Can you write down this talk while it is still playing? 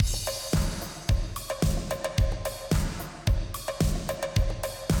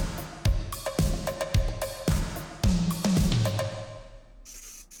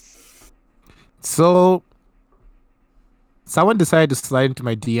So, someone decided to slide into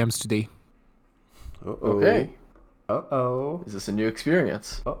my DMs today. Okay. Uh-oh. Is this a new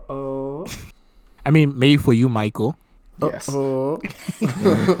experience? Uh-oh. I mean, maybe for you, Michael. Yes. Uh-oh.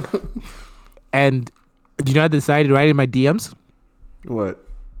 And do you know what I decided to write in my DMs? What?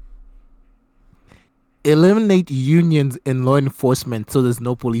 Eliminate unions in law enforcement so there's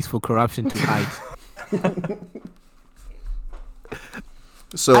no police for corruption to hide.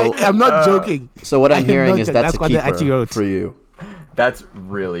 So, I'm not joking. so what I I'm am hearing not is joking. that's That's a what they actually keeper wrote. for you. That's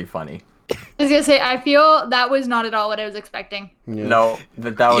really funny. I was gonna say, I feel that was not at all what I was expecting. Yeah. No,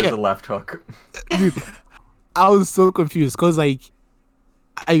 that was Yeah. the left hook. Dude, I was so confused because, like,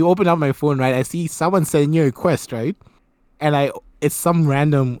 I open up my phone, right? I see someone sending you a request, right? And it's some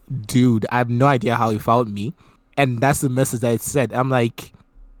random dude. I have no idea how he found me. And that's the message that it said. I'm like,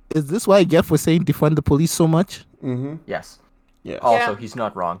 is this what I get for saying defund the police so much? Mm-hmm. Yes. Yeah. Also, Yeah. he's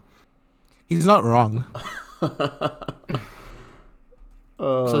not wrong. He's not wrong.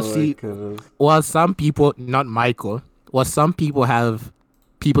 Oh, So my see- goodness. While some people, not Michael, while some people have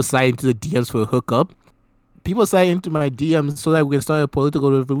people slide into the DMs for a hookup, people slide into my DMs so that we can start a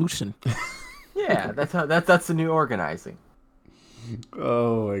political revolution. Yeah, that's the new organizing.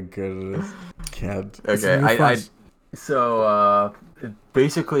 Oh, my goodness. Can't. Okay, new fuss. so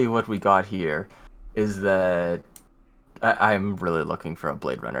basically what we got here is that I'm really looking for a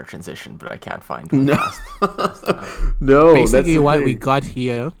Blade Runner transition, but I can't find one. No. No, that's Basically, the what thing. we got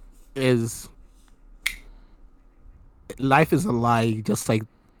here is life is a lie, just like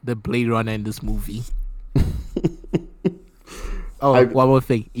the Blade Runner in this movie. Oh, one more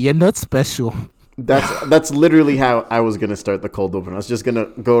thing. You're not special. That's literally how I was gonna start the cold open. I was just gonna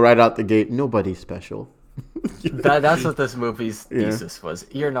go right out the gate. Nobody's special. That's what this movie's Yeah. thesis was.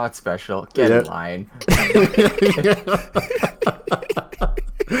 You're not special. Get Yeah. in line.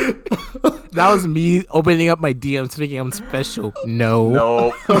 That was me opening up my DMs thinking I'm special. No.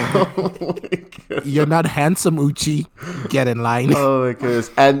 No. Oh my god. You're not handsome, Uchi. Get in line. Oh my goodness.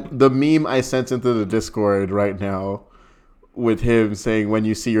 And the meme I sent into the Discord right now with him saying when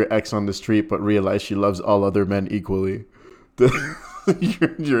you see your ex on the street but realize she loves all other men equally.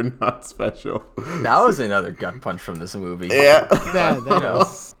 You're not special. That was another gut punch from this movie. Yeah. Man, that know.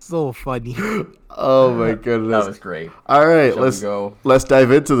 was so funny. Oh my goodness. That was great. All right, Shall we go? let's dive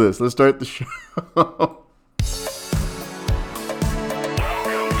into this. Let's start the show.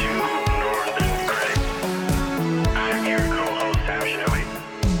 Welcome to Northern Critic. I'm your co-host, Sam Shinobi.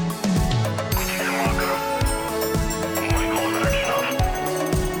 Jason Walker, Michael Vaxnoff.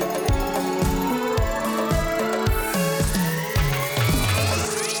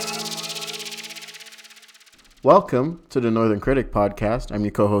 Welcome to the Northern Critic podcast. I'm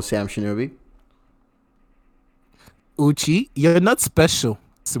your co-host Sam Shinobi. Uchi, you're not special,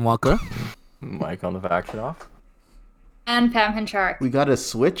 Simwaka. Mike on the faction off. And Pam Hinchard. We got a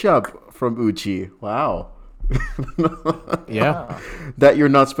switch up from Uchi. Wow. Yeah. That you're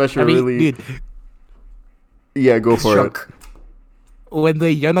not special I mean, really. dude, Yeah, go for Shook. when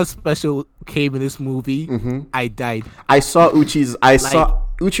the You're Not Special came in this movie, Mm-hmm. I died. I saw Uchi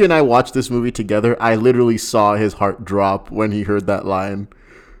and I watched this movie together. I literally saw his heart drop when he heard that line.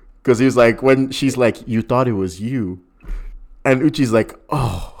 Because he was like, when she's like, you thought it was you. And Uchi's like,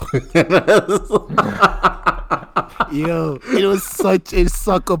 oh. Yo, it was such a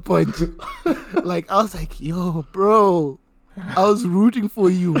sucker punch. Like, I was like, yo, bro, I was rooting for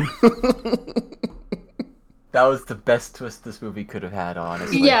you. That was the best twist this movie could have had,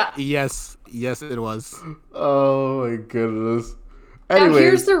 honestly. Yeah. Yes, it was. Oh my goodness. Now here's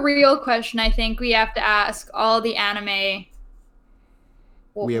Anyways, the real question I think we have to ask all the anime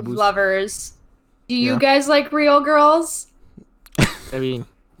Weeaboos. lovers. Do you Yeah. guys like real girls? I mean,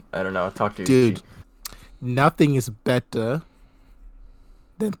 I don't know. Talk to you. dude, nothing is better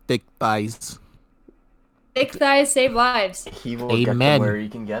than thick thighs. Thick thighs save lives. He will get them Amen. where he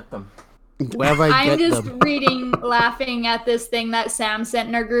can get them. Wherever I I'm get just them. reading, laughing at this thing that Sam sent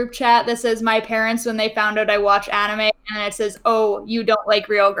in our group chat that says, my parents, when they found out I watch anime, and it says, oh, you don't like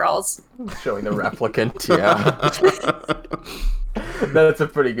real girls. Showing the replicant, yeah. That's a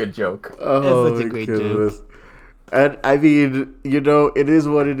pretty good joke. oh such a my great goodness. And I mean, it is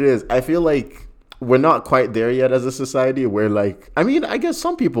what it is. I feel like we're not quite there yet as a society where, like, I mean, I guess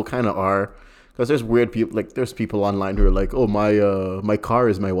some people kind of are. Because there's weird people, like, there's people online who are like, oh, my car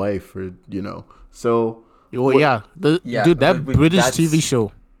is my wife, or, So, Oh, yeah. Yeah, Dude, that but British that's- TV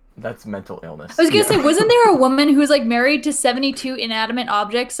show. That's mental illness. I was gonna say, wasn't there a woman who was like married to 72 inanimate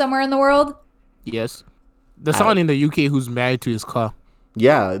objects somewhere in the world? Yes. There's someone in the UK who's married to his car.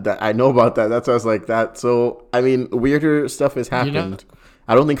 yeah, I know about that. That's why I was like that. So, I mean, weirder stuff has happened. know-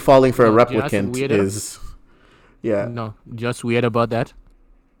 I don't think falling for a No, you know what's replicant weirder? is. Yeah. No, just weird about that.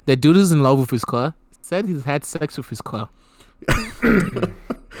 The dude is in love with his car. Said he's had sex with his car.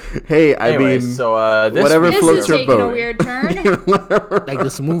 Hey, I Anyway, mean, so this whatever week This floats is your taking a boat. weird turn. Like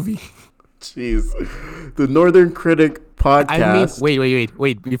this movie. jeez, the Northern Critic podcast. I mean,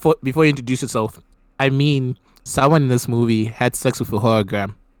 wait. Before you introduce yourself, I mean, someone in this movie had sex with a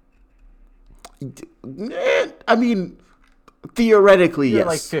hologram. I mean, theoretically, you're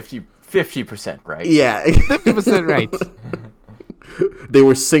yes. like 50% right. Yeah. 50% right. They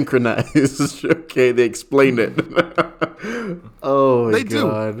were synchronized. Okay, they explained it. Oh my They do.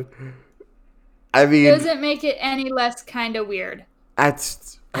 god. I mean, Doesn't make it any less kind of weird.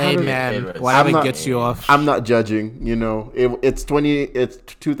 that's Hey I don't- man, it was- whatever I'm not- gets you off. I'm not judging. You know, it's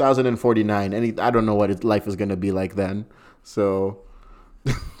 2049. I don't know what life is gonna be like then. So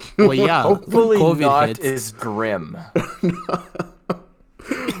Well, yeah. Hopefully COVID not hits. as grim.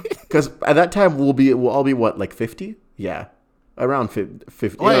 because at that time we'll all be what, like 50? Yeah, around 50.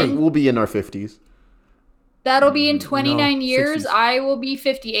 Wait. Yeah, we'll be in our 50s. That'll be in 29 no, years. 60s. I will be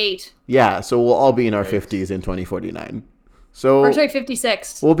 58. Yeah, so we'll all be in our Right. 50s in 2049. So Or sorry,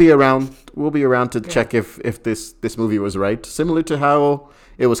 56. we'll be around. We'll be around to check if this movie was right, similar to how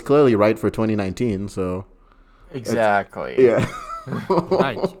it was clearly right for 2019. So Exactly. yeah.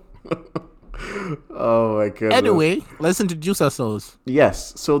 Right. Oh my goodness. Anyway, let's introduce ourselves.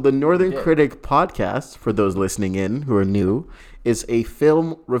 Yes. So the Northern Yeah. Critic podcast, for those listening in who are new, is a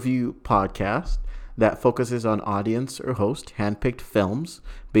film review podcast that focuses on audience or host handpicked films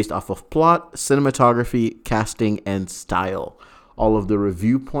based off of plot, cinematography, casting, and style. All of the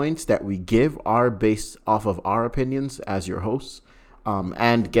review points that we give are based off of our opinions as your hosts,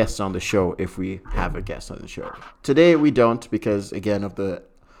 and guests on the show if we have a guest on the show. Today we don't, because again of the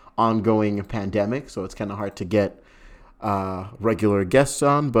ongoing pandemic, so it's kind of hard to get regular guests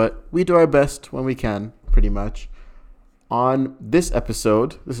on, but we do our best when we can, pretty much. On this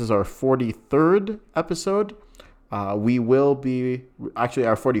episode, this is our 43rd episode. We will be actually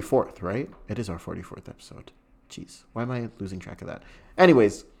our 44th, right? It is our 44th episode. Jeez, why am I losing track of that?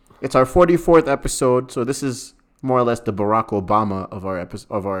 Anyways, it's our 44th episode, so this is more or less the Barack Obama of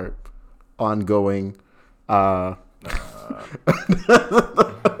our ongoing.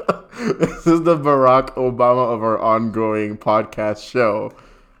 This is the Barack Obama of our ongoing podcast show.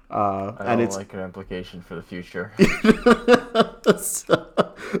 I And don't it's like an implication for the future.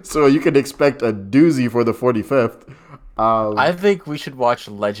 so you can expect a doozy for the 45th. I think we should watch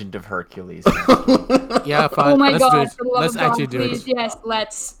Legend of Hercules. Yeah, fine. Oh my let's god, do it. for the love Let's of God, actually do please, it. yes,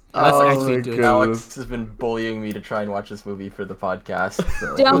 let's. Let's Oh actually my do it. goodness. Alex has been bullying me to try and watch this movie for the podcast.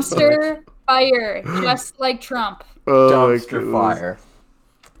 So. Dumpster fire, just like Trump. Oh my Dumpster goodness. fire.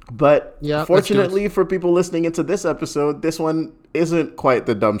 But Yeah, let's do fortunately for people listening into this episode, this one isn't quite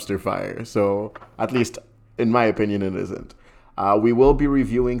the dumpster fire. So at least in my opinion, it isn't. We will be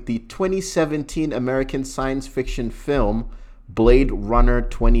reviewing the 2017 American science fiction film Blade Runner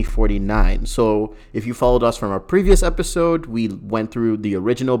 2049. So if you followed us from our previous episode, we went through the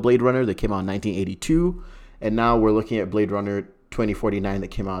original Blade Runner that came out in 1982. And now we're looking at Blade Runner 2049 that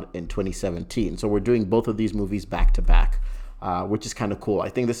came out in 2017. So we're doing both of these movies back to back, which is kind of cool. I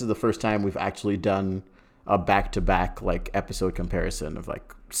think this is the first time we've actually done a back-to-back like episode comparison of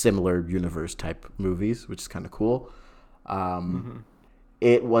like similar universe type movies, which is kind of cool.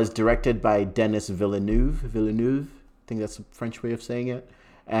 It was directed by Denis Villeneuve, I think that's a French way of saying it,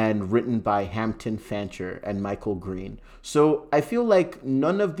 and written by Hampton Fancher and Michael Green. So I feel like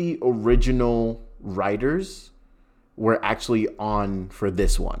none of the original writers were actually on for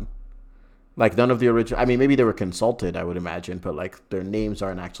this one. Like none of the original, I mean, maybe they were consulted, I would imagine, but like their names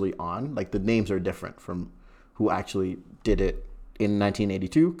aren't actually on. Like the names are different from who actually did it in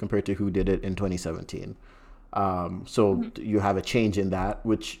 1982 compared to who did it in 2017. So you have a change in that,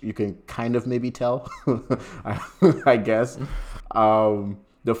 which you can kind of maybe tell, I guess.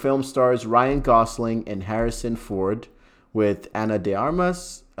 The film stars Ryan Gosling and Harrison Ford, with Ana de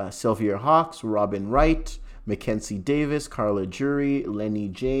Armas, Sylvia Hawkes, Robin Wright, Mackenzie Davis, Carla Jury, Lenny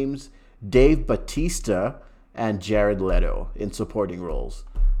James, Dave Bautista, and Jared Leto in supporting roles.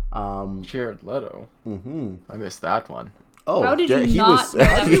 Jared Leto. Mm-hmm. I missed that one. Oh, How did you he not was, know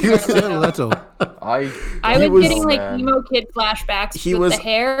that he was was Jared Jared Leto. I He was was- getting like man. emo kid flashbacks He with was- the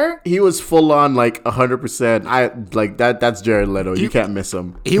hair. he was full on like 100%. I like that. That's Jared Leto. You can't miss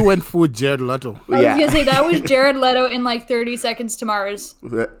him. He went full Jared Leto. I was Yeah. gonna say that was Jared Leto in like 30 Seconds to Mars.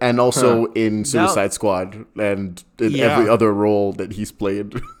 And also in Suicide Squad and in Yeah. every other role that he's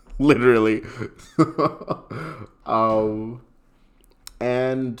played, literally.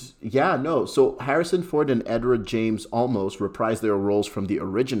 And yeah, no. So Harrison Ford and Edward James Olmos reprise their roles from the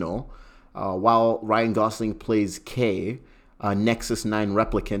original, while Ryan Gosling plays K, a Nexus 9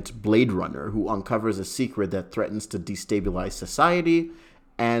 replicant Blade Runner who uncovers a secret that threatens to destabilize society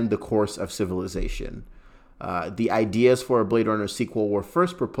and the course of civilization. The ideas for a Blade Runner sequel were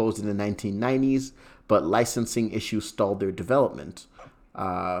first proposed in the 1990s, but licensing issues stalled their development.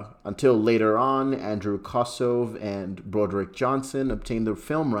 Until later on, Andrew Kosov and Broderick Johnson obtained the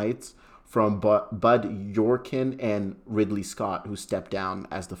film rights from Bud Yorkin and Ridley Scott, who stepped down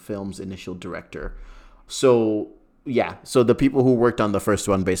as the film's initial director. So, yeah, so the people who worked on the first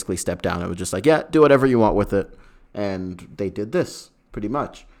one basically stepped down and was just like, yeah, do whatever you want with it. And they did this, pretty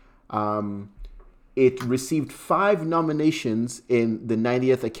much. It received 5 nominations in the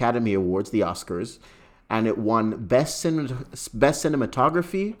 90th Academy Awards, the Oscars, and it won Best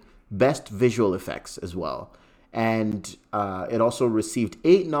Cinematography, Best Visual Effects as well. And it also received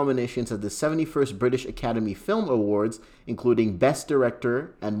 8 nominations at the 71st British Academy Film Awards, including Best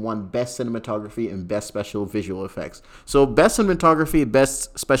Director, and won Best Cinematography and Best Special Visual Effects. So Best Cinematography,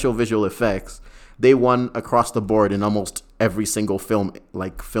 Best Special Visual Effects, they won across the board in almost every single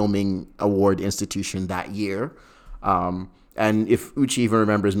filming award institution that year. And if Uchi even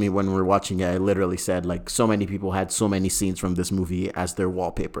remembers me when we were watching it, I literally said, like, so many people had so many scenes from this movie as their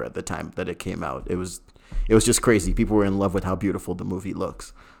wallpaper at the time that it came out. It was just crazy. People were in love with how beautiful the movie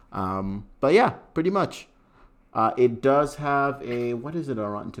looks. But yeah, pretty much. It does have a, what is it on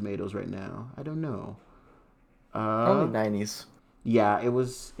Rotten Tomatoes right now? I don't know. Probably 90s. Yeah, it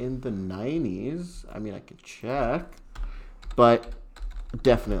was in the 90s. I mean, I could check. But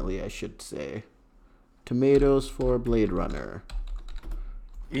definitely, I should say. Tomatoes for Blade Runner.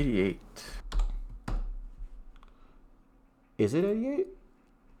 88. Is it 88?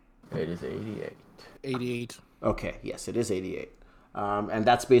 It is 88. 88. Okay, yes, it is 88. And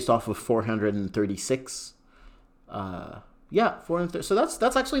that's based off of 436. Yeah, 430. So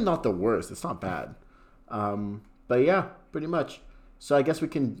that's actually not the worst. It's not bad. But yeah, pretty much. So I guess we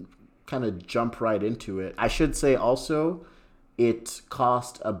can kind of jump right into it. I should say also, it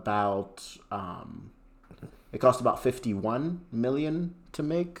cost about 51 million to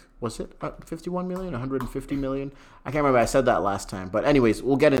make. Was it 51 million? 150 million? I can't remember. I said that last time. But anyways,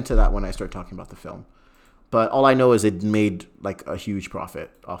 we'll get into that when I start talking about the film. But all I know is it made like a huge profit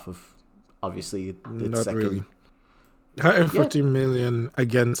off of, obviously, its Not second. really. 150 million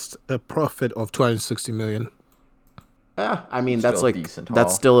against a profit of 260 million. Yeah, I mean, Still that's a like, decent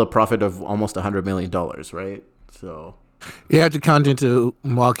that's haul. still a profit of almost $100 million, right? So, You have to count into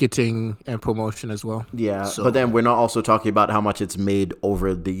marketing and promotion as well. yeah. So- But then we're not also talking about how much it's made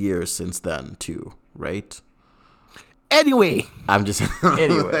over the years since then, too, right? Anyway, I'm just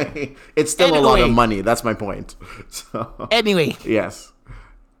Anyway. it's still a lot of Anyway. money. That's my point. So yes,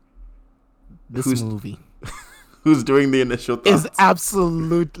 this Who's- movie who's doing the initial thoughts? is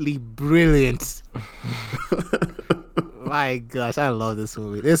absolutely brilliant. My gosh, I love this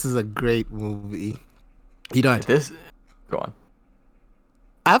movie. This is a great movie. You know, This. Go on.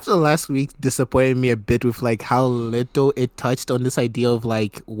 after last week disappointed me a bit with like how little it touched on this idea of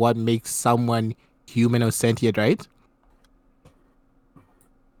like what makes someone human or sentient, right?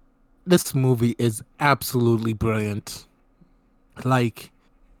 This movie is absolutely brilliant. Like,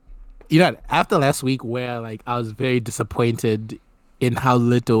 you know, after last week where like I was very disappointed in how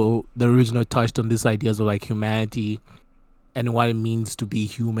little the original touched on these ideas of like humanity and what it means to be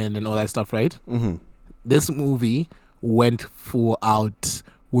human and all that stuff, right? Mm-hmm. This movie went full out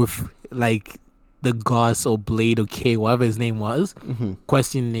with like the Goss or Blade or K, whatever his name was,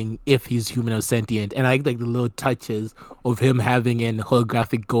 questioning if he's human or sentient. And I like the little touches of him having an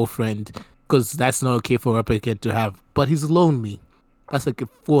holographic girlfriend, because that's not okay for a replicant to have. But he's lonely. That's like a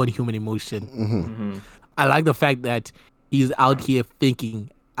full human emotion. Mm-hmm. I like the fact that he's out here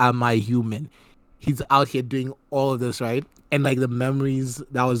thinking, am I human? He's out here doing all of this, right? And like the memories,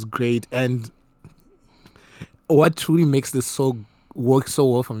 that was great. And what truly makes this work so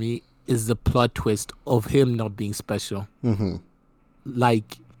well for me is the plot twist of him not being special. Mm-hmm.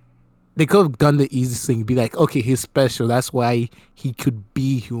 Like, they could have done the easiest thing, be like, okay, he's special, that's why he could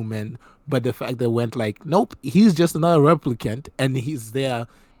be human. But the fact that went like, nope, he's just another replicant, and he's there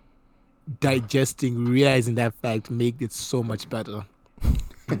digesting, realizing that fact, make it so much better.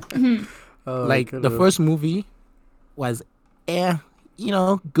 Like the first movie was,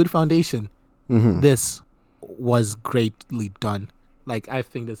 good foundation. Mm-hmm. This was greatly done. Like, I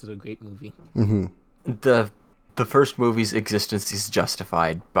think this is a great movie. Mm-hmm. The first movie's existence is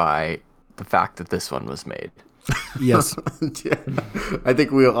justified by the fact that this one was made. Yes. Yeah. I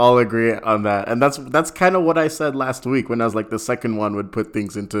think we all agree on that, and that's kind of what I said last week when I was like the second one would put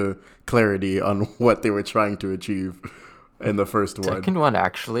things into clarity on what they were trying to achieve in the first one. Second one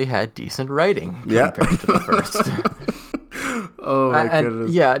actually had decent writing Yeah. compared to the first. Oh my And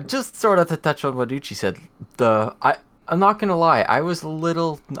goodness. yeah, just sort of to touch on what Uchi said, I'm not gonna lie, I was a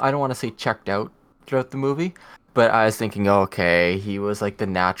little, I don't want to say checked out throughout the movie, but I was thinking, okay, he was like the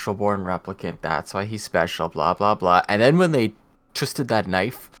natural born replicant, that's why he's special, blah blah blah. And then when they twisted that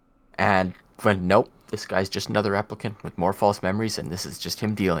knife and went, nope, this guy's just another replicant with more false memories, and this is just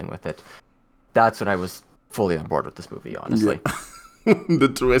him dealing with it. That's when I was fully on board with this movie, honestly.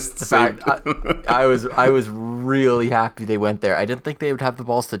 The twist. In fact, I was really happy they went there. I didn't think they would have the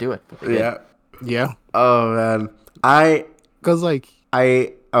balls to do it. But they did. Yeah. Yeah. Oh man. I Because, like,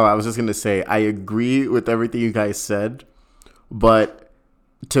 I was just gonna say I agree with everything you guys said, but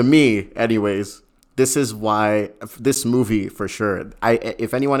to me, anyways, this is why this movie for sure.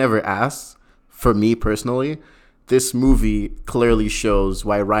 If anyone ever asks, for me personally, this movie clearly shows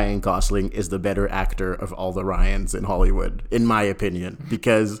why Ryan Gosling is the better actor of all the Ryans in Hollywood, in my opinion,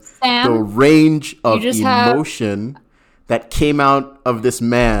 because Sam, the range of just have- emotion that came out of this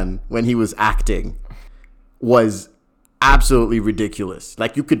man when he was acting was absolutely ridiculous.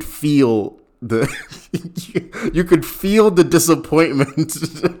 Like you could feel the you could feel the disappointment.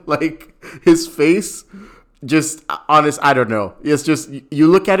 Like his face, just honest. I don't know. It's just you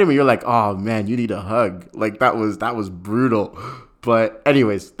look at him and you're like, oh man, you need a hug. Like that was brutal. But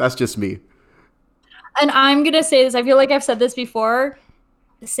anyways, that's just me. and I'm gonna say this. I feel like I've said this before.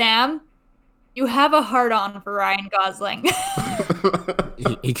 Sam, you have a hard on for Ryan Gosling.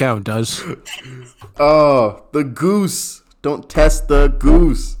 he kind of does. Oh, the goose! Don't test the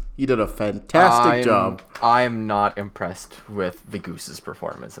goose. He did a fantastic job. I'm not impressed with the Goose's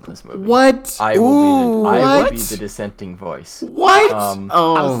performance in this movie. What? I will what? be the dissenting voice. What? I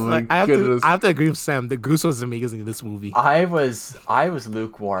Oh was my like, I goodness. have to agree with Sam. The Goose was amazing in this movie. I was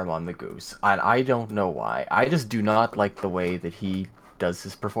lukewarm on the Goose, and I don't know why. I just do not like the way that he does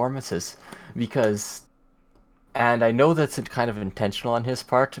his performances, because, and I know that's kind of intentional on his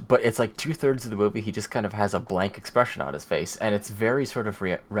part, but it's like 2/3 of the movie he just kind of has a blank expression on his face, and it's very sort of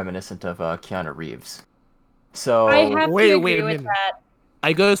reminiscent of Keanu Reeves. So I have Wait to a agree with minute. that.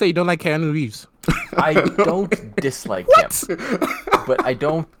 I gotta say, you don't like Keanu Reeves. I don't dislike him, but I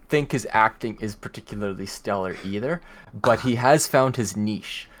don't think his acting is particularly stellar either. But he has found his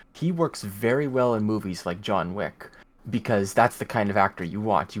niche. He works very well in movies like John Wick, because that's the kind of actor you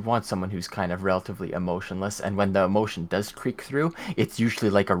want. You want someone who's kind of relatively emotionless, and when the emotion does creak through, it's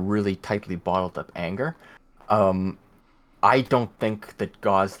usually like a really tightly bottled up anger. I don't think that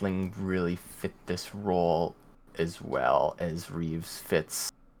Gosling really fit this role as well as Reeves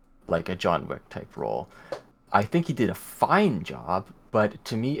fits like a John Wick type role. I think he did a fine job, but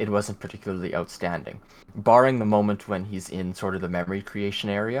to me it wasn't particularly outstanding. Barring the moment when he's in sort of the memory creation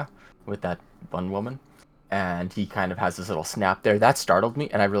area with that one woman, and he kind of has this little snap there, that startled me,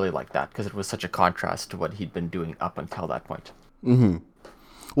 and I really liked that because it was such a contrast to what he'd been doing up until that point.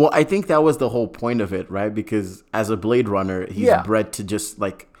 Well, I think that was the whole point of it, right? Because as a Blade Runner, he's Yeah. bred to just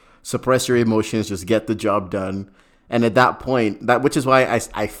like suppress your emotions, just get the job done. And at that point, which is why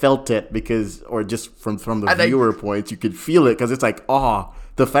I felt it, because, or just from the And viewer points, you could feel it, because it's like, oh,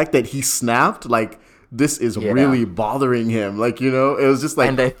 the fact that he snapped, like this is really bothering him. Like, you know, it was just like,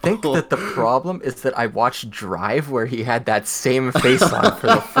 And I think that the problem is that I watched Drive, where he had that same face on for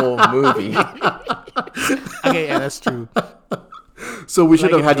the full movie. Okay, yeah, that's true. so we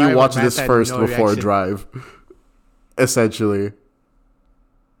should Like have had in you Drive, watch Matt this had first no before reaction. Drive. Essentially,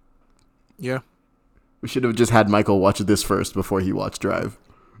 Yeah. we should have just had Michael watch this first before he watched Drive.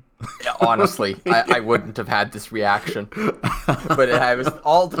 Honestly, I wouldn't have had this reaction. But I was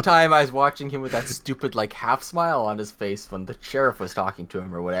all the time I was watching him with that stupid like half smile on his face when the sheriff was talking to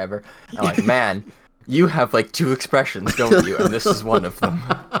him or whatever. I'm like, man, you have like two expressions, don't you? And this is one of them.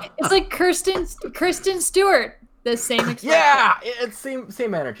 It's like Kristen Stewart. The same expression. Yeah, it's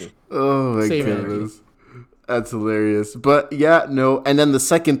same energy. Oh my Same goodness. That's hilarious. But yeah, no. And then the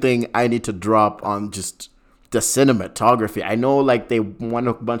second thing I need to drop on just the cinematography. I know like they won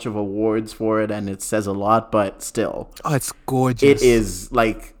a bunch of awards for it and it says a lot, but still. Oh, it's gorgeous. It is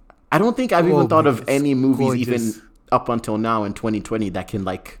like, I don't think I've even Oh thought my of God, any movies gorgeous. even up until now in 2020 that can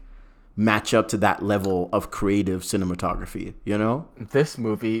like match up to that level of creative cinematography, you know? This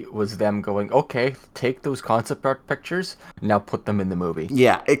movie was them going, okay, take those concept art pictures, now put them in the movie.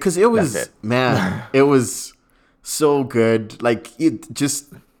 Yeah, because it was, That's it. man, it was so good. Like it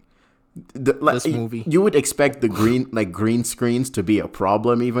just, This movie. you would expect the green screens to be a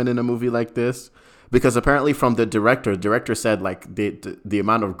problem even in a movie like this, because apparently from the director said like the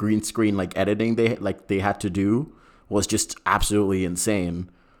amount of green screen like editing they had to do was just absolutely insane.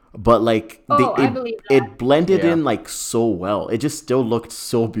 But like I believe that. it blended Yeah. in like so well. It just still looked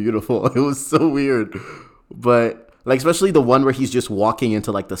so beautiful. It was so weird. But like especially the one where he's just walking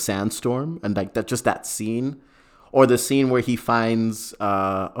into like the sandstorm and like that scene, or the scene where he finds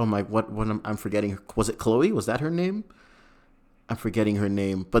I'm forgetting. Was it Chloe? Was that her name? I'm forgetting her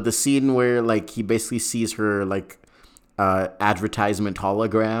name. But the scene where like he basically sees her like advertisement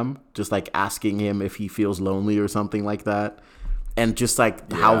hologram, just like asking him if he feels lonely or something like that, and just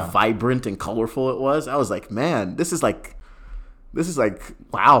like how Yeah. vibrant and colorful it was. I was like, man, this is like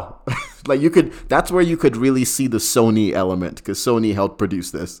wow. Like that's where you could really see the Sony element, because Sony helped produce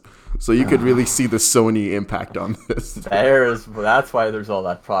this, so you could really see the Sony impact on this. That's why there's all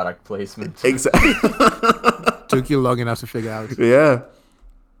that product placement. Exactly. Took you long enough to figure out. Yeah.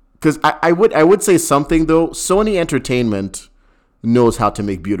 Because I would say something though. Sony Entertainment knows how to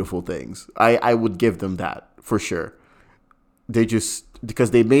make beautiful things. I would give them that for sure.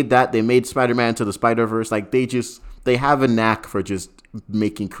 Because they made Spider-Man to the Spider-Verse. Like they have a knack for just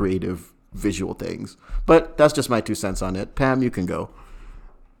making creative visual things. But that's just my 2 cents on it. Pam, you can go.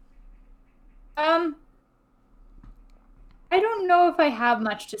 I don't know if I have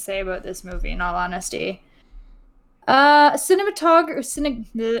much to say about this movie, in all honesty.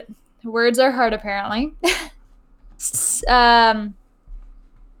 Cinematography. Words are hard, apparently.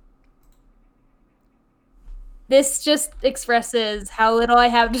 This just expresses how little I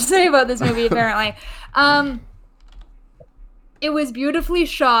have to say about this movie, apparently. It was beautifully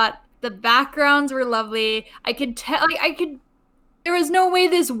shot. The backgrounds were lovely. I could tell, there was no way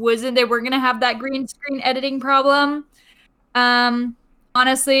they weren't going to have that green screen editing problem.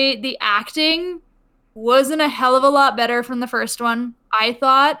 Honestly, the acting wasn't a hell of a lot better from the first one, I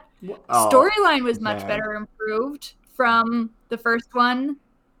thought. Storyline was much man. better improved from the first one.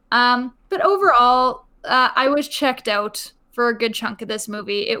 But overall, I was checked out for a good chunk of this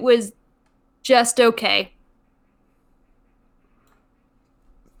movie. It was just okay.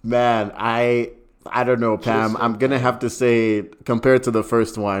 Man, I don't know, Pam. I'm gonna have to say, compared to the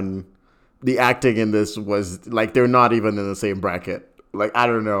first one, the acting in this was like they're not even in the same bracket. Like I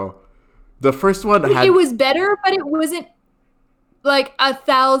don't know. The first one had It was better, but it wasn't like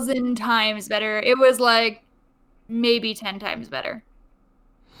 1,000 times better. It was like maybe 10 times better.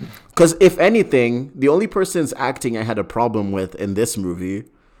 because if anything, the only person's acting I had a problem with in this movie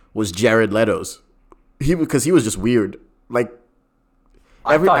was Jared Leto's. Because he was just weird. Like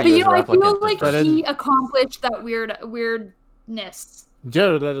I thought But he you was know, I replicant feel at like first. he accomplished that weirdness.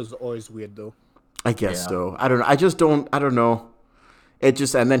 Jared Leto's always weird though. I guess Yeah. so. I don't know. I don't know. It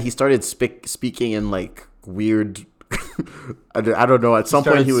just, and then he started speaking in like weird. I don't know. At some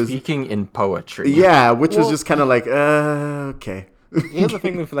point Started he was, speaking in poetry. yeah, which was Well- just kind of like, okay. Here's the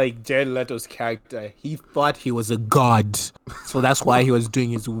thing with like Jared Leto's character. He thought he was a god, so that's why he was doing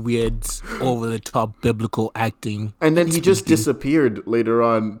his weird, over-the-top biblical acting. And then he just Speaking. disappeared later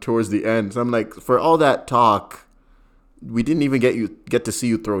on towards the end. So I'm like, for all that talk, we didn't even get to see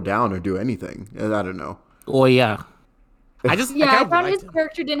you throw down or do anything. And I don't know. Oh yeah, I Yeah, I kinda thought liked his him.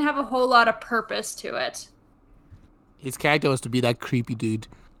 character didn't have a whole lot of purpose to it. His character was to be that creepy dude.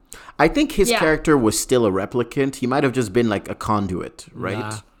 I think his Yeah. character was still a replicant. He might have just been like a conduit, right?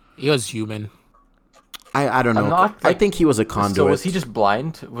 Nah, he was human. I don't know. I'm not, I like- think he was a conduit. So was he just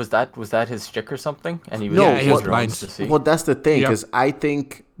blind? Was that his shtick or something? And he was No, using he was drones blind. to see? Well, that's the thing, Yeah. because I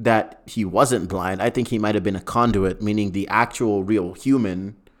think that he wasn't blind. I think he might have been a conduit, meaning the actual real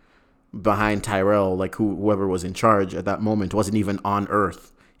human behind Tyrell, like whoever was in charge at that moment, wasn't even on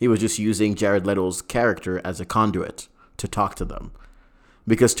Earth. He was just using Jared Leto's character as a conduit to talk to them.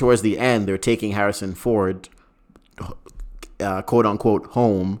 Because towards the end, they're taking Harrison Ford, quote unquote,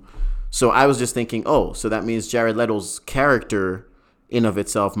 home. So I was just thinking, oh, so that means Jared Leto's character in of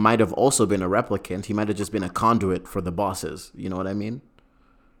itself might have also been a replicant. He might have just been a conduit for the bosses. You know what I mean?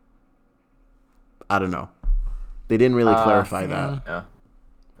 I don't know. They didn't really clarify that. Yeah.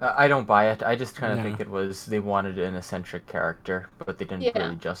 I don't buy it. I just kind of Yeah. think it was they wanted an eccentric character, but they didn't Yeah.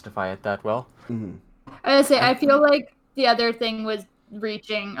 really justify it that well. I would say I feel like the other thing was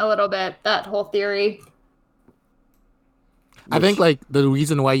reaching a little bit, that whole theory. I think like the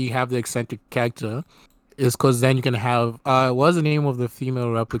reason why you have the eccentric character is because then you can have what's the name of the female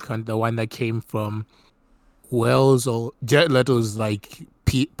replicant, the one that came from Wells or Jared Leto's like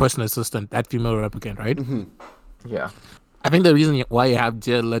personal assistant, that female replicant, right? Yeah. I think the reason why you have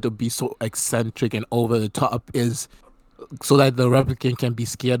Jared Leto be so eccentric and over the top is so that the replicant can be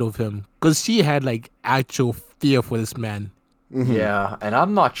scared of him, because she had like actual fear for this man. Yeah, and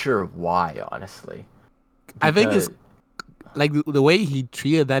I'm not sure why, honestly. I think it's Because- like the way he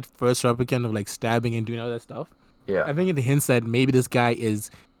treated that first replicant of like stabbing and doing all that stuff. yeah, I think it hints that maybe this guy is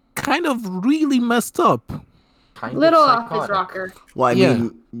kind of really messed up. kind Little of off his psychotic. rocker. Well, I Yeah.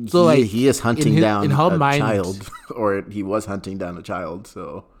 mean, So, like, he is hunting down in her a mind- child, or he was hunting down a child.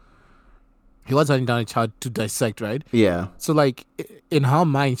 So He was hunting down a child to dissect, right? yeah, So like in her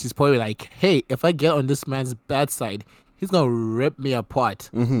mind, she's probably like, "Hey, if I get on this man's bad side, he's gonna rip me apart,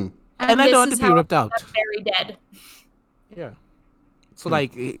 hmm and I this don't want is to be how ripped out." I'm very dead. Yeah. So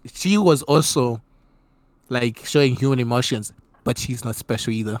like she was also like showing human emotions, but she's not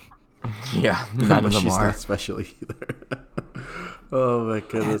special either. Yeah, none of them she's are. not special either. Oh my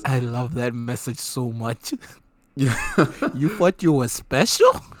goodness. I love that message so much. Yeah. You thought you were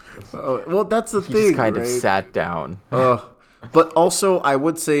special? Oh, well, that's the He thing. just kind right? of sat down. But also, I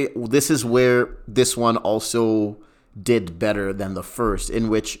would say this is where this one also did better than the first, in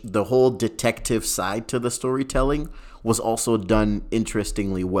which the whole detective side to the storytelling was also done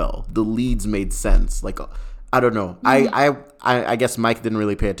interestingly well. The leads made sense. Like, I don't know. I guess Mike didn't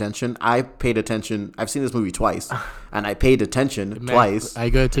really pay attention. I paid attention. I've seen this movie twice, and I paid attention twice. I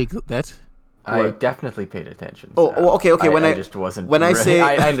gotta take that. I What? definitely paid attention. Oh, to that. oh, okay. When I just wasn't. when I say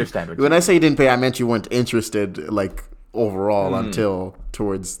I understand what when you I say you didn't pay, I meant you weren't interested, like overall, Hmm. until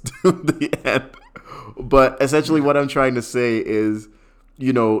towards the end. But essentially, what I'm trying to say is,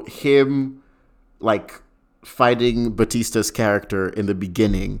 him like fighting Batista's character in the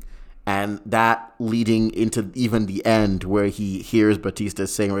beginning, and that leading into even the end where he hears Batista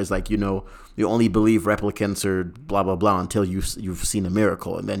saying, where he's like, you only believe replicants are blah blah blah until you've seen a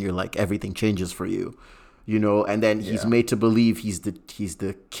miracle, and then you're like everything changes for you, and then he's made to believe he's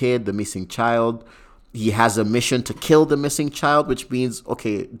the kid, the missing child. He has a mission to kill the missing child, which means,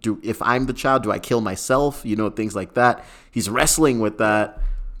 okay, if I'm the child, do I kill myself? Things like that. He's wrestling with that.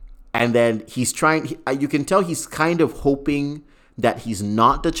 And then he's trying, you can tell he's kind of hoping that he's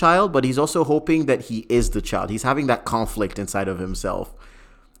not the child, but he's also hoping that he is the child. He's having that conflict inside of himself.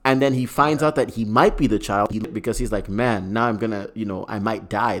 And then he finds out that he might be the child because he's like, man, now I'm going to, I might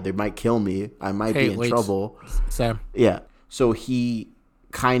die. They might kill me. I might be in trouble. Sam. Yeah. So he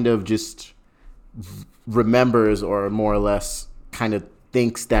kind of just remembers, or more or less kind of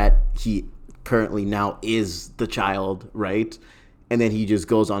thinks that he currently now is the child, right? And then he just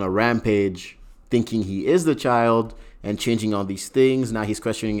goes on a rampage thinking he is the child and changing all these things. Now he's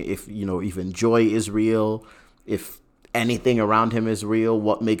questioning if, even joy is real, if anything around him is real,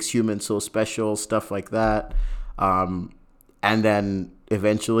 what makes humans so special, stuff like that. And then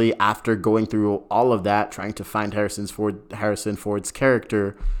eventually, after going through all of that, trying to find Harrison Ford's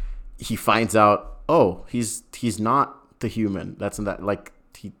character, he finds out, oh, he's not the human.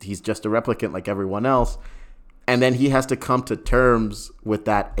 He's just a replicant like everyone else. And then he has to come to terms with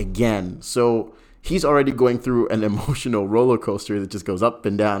that again. So he's already going through an emotional roller coaster that just goes up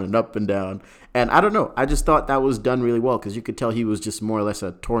and down and up and down. And I don't know. I just thought that was done really well because you could tell he was just more or less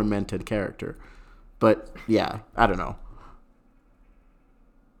a tormented character. But yeah, I don't know.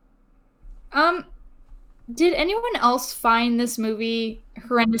 Did anyone else find this movie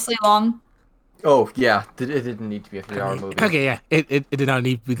horrendously long? Oh yeah, it didn't need to be a 3-hour movie. Okay, yeah. It did not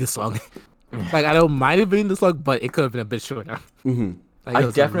need to be this long. Like, I don't mind it being this long, but it could have been a bit shorter. Mm-hmm. Like, it I was a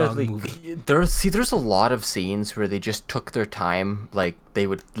long definitely movie. there's a lot of scenes where they just took their time, like they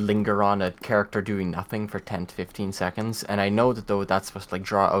would linger on a character doing nothing for 10 to 15 seconds, and I know that though that's supposed to like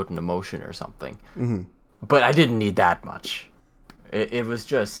draw out an emotion or something. Mm-hmm. But I didn't need that much. It was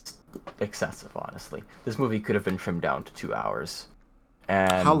just excessive, honestly. This movie could have been trimmed down to 2 hours.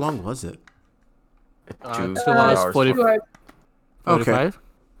 And How long was it? 2 2 hours, hours. 40 Or- 45?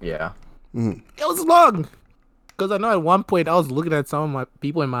 Yeah. It was long. Because I know at one point I was looking at some of my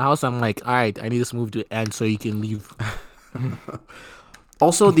people in my house. I'm like, all right, I need this movie to end so you can leave.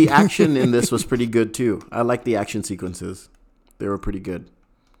 Also, the action in this was pretty good too. I like the action sequences. They were pretty good.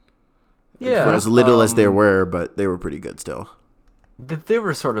 Yeah. For as little as they were, but they were pretty good still. They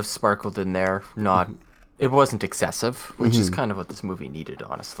were sort of sparkled in there. Not, it wasn't excessive, which is kind of what this movie needed,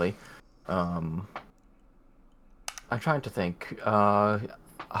 honestly. I'm trying to think.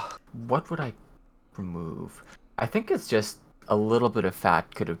 What would I remove? I think it's just a little bit of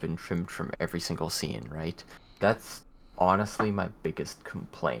fat could have been trimmed from every single scene, right? That's honestly my biggest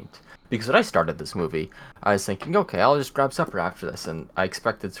complaint. Because when I started this movie, I was thinking, okay, I'll just grab supper after this, and I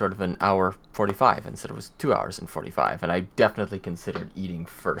expected sort of an hour 45 instead it was 2 hours and 45, and I definitely considered eating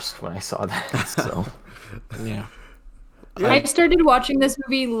first when I saw that. So Yeah. I started watching this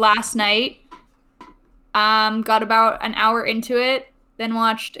movie last night. Got about an hour into it, then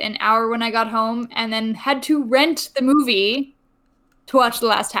watched an hour when I got home, and then had to rent the movie to watch the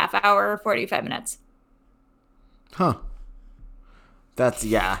last half hour or 45 minutes. Huh. That's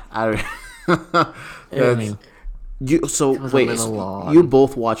yeah. I That's, mean, you so was a wait. little So long. you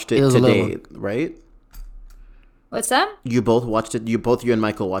both watched It it was a today, right? What's that? You both watched it. You and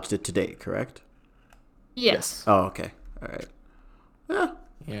Michael watched it today, correct? Yes. Oh, okay. All right. Yeah.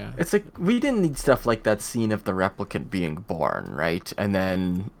 yeah. It's like we didn't need stuff like that scene of the replicant being born, right? And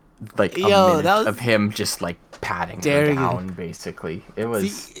then like a Yo, minute that was of him just like patting her daring. down, basically. It was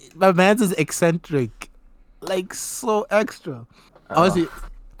See, my man's is eccentric, like so extra. Honestly,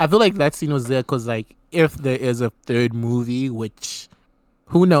 I feel like that scene was there because, like, if there is a third movie, which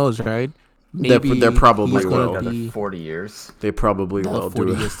who knows, right? They're probably he's gonna will. another be 40 years. They probably Another will do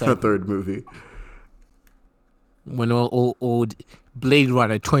 40 a, years a time. third movie. when old Blade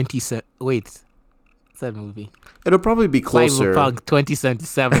Runner 20 wait, what's that movie? It'll probably be closer. Cyberpunk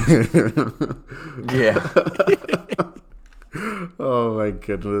 2077. Yeah. Oh my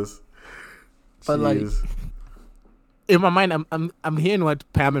goodness. But, like, Jeez. In my mind, I'm hearing what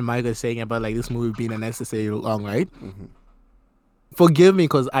Pam and Mike are saying about like this movie being unnecessarily long, right? Forgive me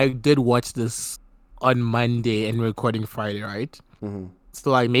because I did watch this on Monday and recording Friday, right?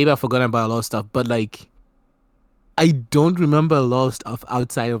 So like maybe I've forgotten about a lot of stuff, but like I don't remember a lot of stuff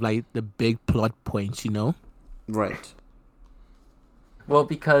outside of like the big plot points, you know? Right. Well,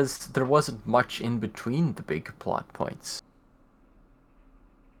 because there wasn't much in between the big plot points.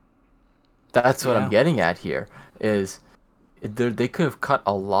 That's what Yeah. I'm getting at here. Is they could have cut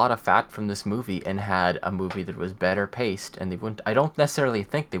a lot of fat from this movie and had a movie that was better paced, and they wouldn't. I don't necessarily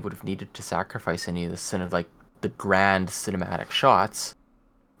think they would have needed to sacrifice any of the the grand cinematic shots.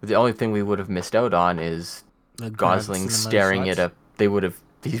 The only thing we would have missed out on is The grand Gosling cinematic staring at shots. he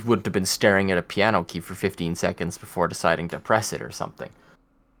wouldn't have been staring at a piano key for 15 seconds before deciding to press it or something.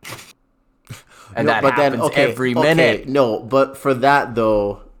 And that happens every minute. No, but for that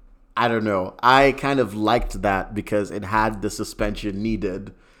though, I don't know. I kind of liked that because it had the suspension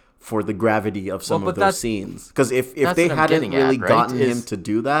needed for the gravity of some Well, of but those that's- scenes. Because if that's they what I'm hadn't getting at, really right, gotten him is- to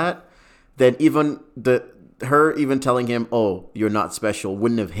do that, then even her even telling him, "Oh, you're not special,"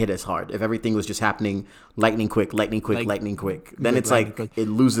 wouldn't have hit as hard. If everything was just happening lightning quick, Like, lightning quick, then yeah, it's lightning like quick. it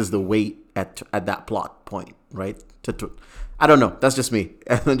loses the weight at that plot point, right? I don't know. That's just me.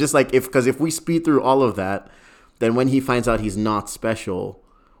 And just like if we speed through all of that, then when he finds out he's not special,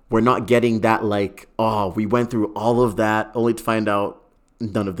 we're not getting that like, oh, we went through all of that only to find out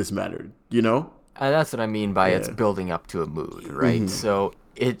none of this mattered. You know? And that's what I mean by it's Yeah. building up to a mood, right? So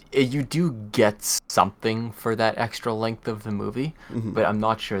it you do get something for that extra length of the movie, but I'm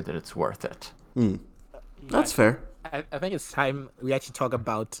not sure that it's worth it. That's fair. I think it's time we actually talk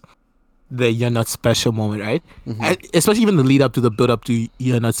about the "You're Not Special" moment, right? And especially even the lead up to the build up to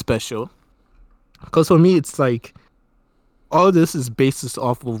 "You're Not Special," because for me it's like all this is based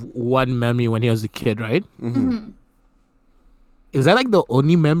off of one memory when he was a kid, right? Is that like the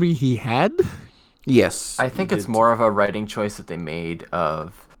only memory he had? Yes. I think it's more of a writing choice that they made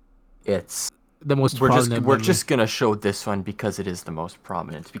of it's The most we're prominent memory. just gonna show this one because it is the most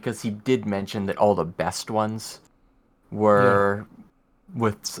prominent, because he did mention that all the best ones were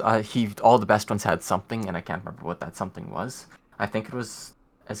all the best ones had something, and I can't remember what that something was. I think it was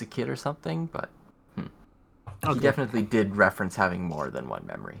as a kid or something, but he definitely did reference having more than one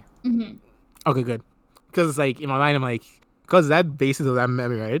memory. Okay, good. Because like in my mind, I'm like, because that basis of that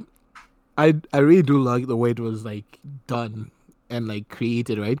memory, right? I really do like the way it was like done and like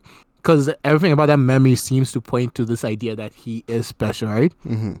created, right? Because everything about that memory seems to point to this idea that he is special, right?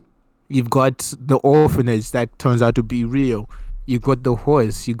 You've got the orphanage that turns out to be real. You've got the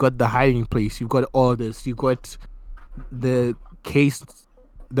horse. You got the hiding place. You've got all this. You got the case,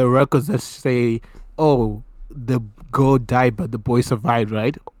 the records that say, "Oh, the girl died, but the boy survived."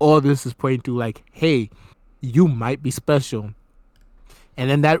 Right? All this is pointing to like, "Hey, you might be special." And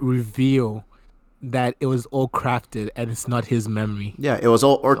then that reveal that it was all crafted and it's not his memory. Yeah, it was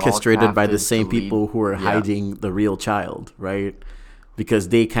all orchestrated by the crafted same to lead- people who were yeah. hiding the real child, right? Because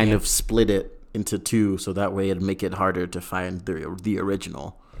they kind of split it into two, so that way it'd make it harder to find the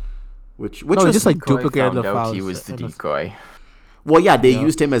original. Which No, was just like Decoy duplicated the found out files. he was the and it's- decoy. well, yeah, they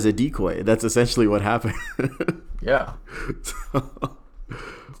used him as a decoy. That's essentially what happened. Yeah.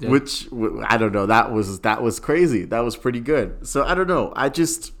 Which I don't know. That was crazy. That was pretty good. So I don't know. I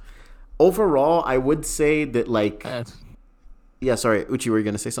just overall I would say that like yeah. Sorry, Uchi, were you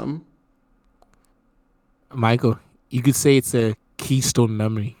gonna say something? Michael, you could say it's a keystone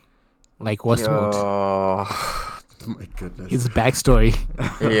memory, like Westworld. Oh, Oh my goodness. His backstory.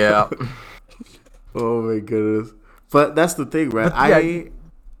 yeah. Oh my goodness. But that's the thing, right? But yeah.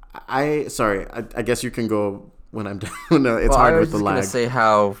 I sorry. I guess you can go when I'm done. No, it's Well, hard I was with the just gonna lag. say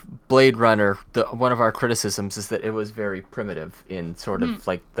how Blade Runner, one of our criticisms is that it was very primitive in sort of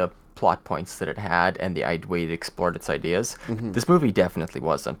like the plot points that it had and the way it explored its ideas. This movie definitely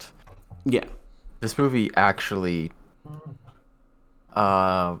wasn't. Yeah. This movie actually,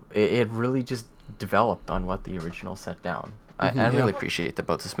 it really just developed on what the original set down. I really appreciate that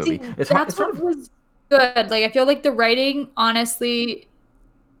about this movie. See, It's that's sort what of was good. Like I feel like the writing, honestly,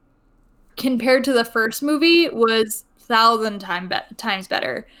 compared to the first movie, was times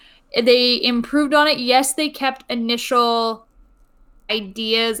better. They improved on it. Yes, they kept initial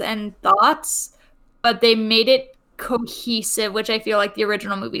ideas and thoughts, but they made it cohesive, which I feel like the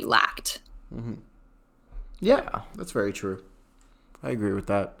original movie lacked. Yeah, that's very true. I agree with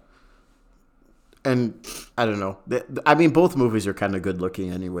that. And I don't know. I mean, both movies are kind of good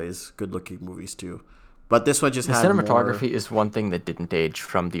looking, anyways. Good looking movies too. But this one just the had cinematography more. is one thing that didn't age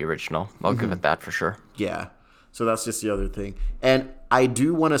from the original. I'll give it that for sure. Yeah. So that's just the other thing. And I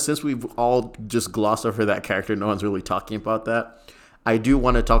do want to, since we've all just glossed over that character, no one's really talking about that. I do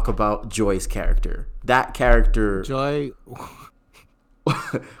want to talk about Joy's character. That character Joy.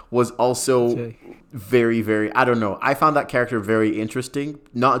 was also Joy. very, very, I don't know. I found that character very interesting,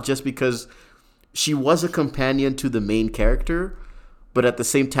 not just because she was a companion to the main character, but at the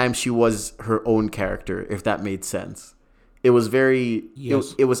same time, she was her own character, if that made sense. It was very,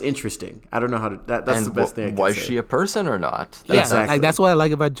 Yes. it was interesting. I don't know how to, that's And the best thing I can was say. she a person or not? Yeah, Exactly. like that's what I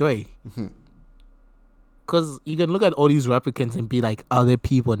like about Joy. Because you can look at all these replicants and be like, other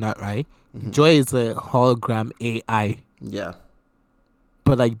people, not right? Joy is a hologram AI. Yeah.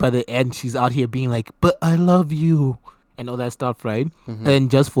 But like by the end, she's out here being like, "But I love you," and all that stuff, right? And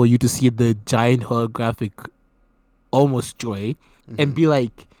just for you to see the giant holographic, almost Joy, and be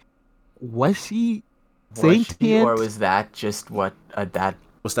like, "Was she Was she, sentient?" or was that just what that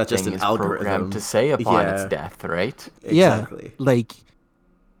Was that just thing an is algorithm? programmed to say upon Yeah. its death, right? Exactly. Yeah, like,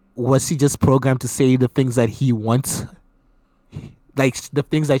 was she just programmed to say the things that he wants, like the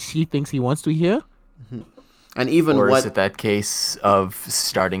things that she thinks he wants to hear? And even Or what is it that case of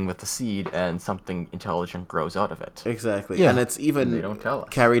starting with a seed and something intelligent grows out of it? exactly, Yeah. and it's even They don't tell us.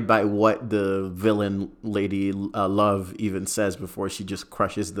 carried by what the villain lady Love even says before she just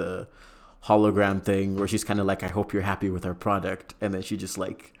crushes the hologram thing, where she's kind of like, "I hope you're happy with our product," and then she just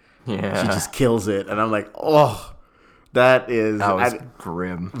like Yeah, she just kills it, and I'm like, "Oh, that is that was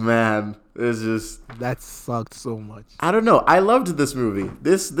grim. man, it's just." That sucked so much. I don't know. I loved this movie.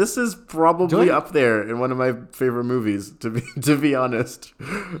 This is probably Joy- up there in one of my favorite movies. To be honest.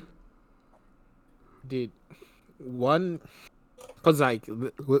 Dude, one, cause like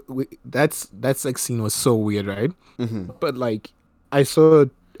that sex scene was so weird, right? But like, I saw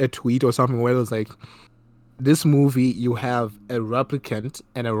a tweet or something where it was like, this movie you have a replicant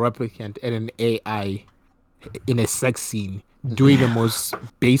and an AI in a sex scene doing the most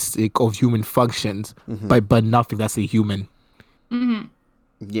basic of human functions, but nothing that's a human.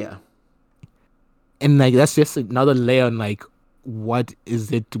 Yeah. And like that's just another layer on like what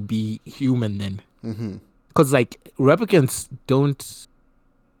is it to be human then? Because like replicants don't,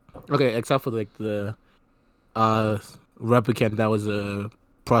 okay, except for like the replicant that was a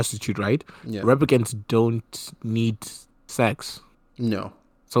prostitute, right? Yeah. Replicants don't need sex, No.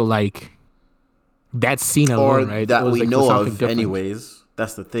 so like that scene Or alone, right? that it was, we like, for know something of, different. anyways.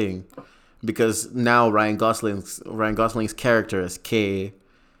 That's the thing, because now Ryan Gosling's character as Kay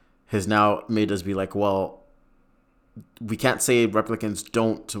has now made us be like, well, we can't say replicants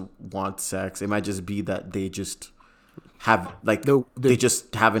don't want sex. It might just be that they just have like they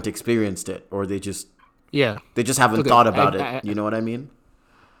just haven't experienced it, or they just Yeah, haven't Okay, thought about I- it. You know what I mean?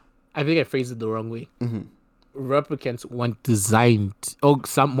 I think I phrased it the wrong way. Replicants weren't designed. Oh,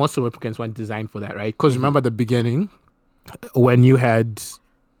 most of replicants weren't designed for that, right? Because remember at the beginning when you had,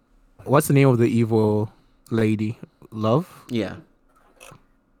 what's the name of the evil lady? Love. Yeah.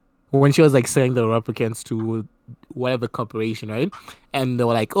 When she was like selling the replicants to whatever corporation, right? And they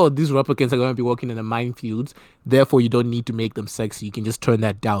were like, "Oh, these replicants are going to be working in the minefields. Therefore, you don't need to make them sexy. You can just turn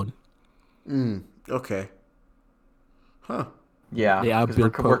that down." Okay. Huh. Yeah, They are 'cause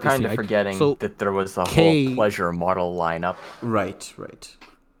built we're kind purposely, of like- forgetting so, that there was a Kay- whole pleasure model lineup. Right. Right.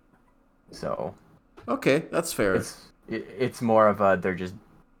 So Okay, that's fair. it's more of a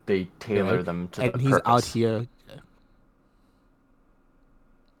they tailor Right? them to And the he's purpose. out here.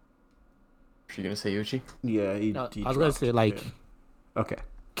 Are you gonna say Yuchi? Yeah. I was gonna say like Yeah. Okay.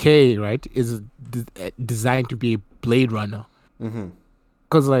 K, right, is designed to be a Blade Runner.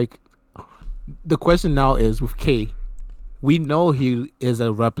 Because like the question now is with K, we know he is a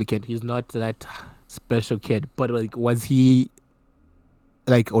replicant. He's not that special kid, but like was he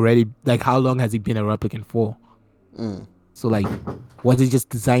like already, like how long has he been a replicant for? So like, was it just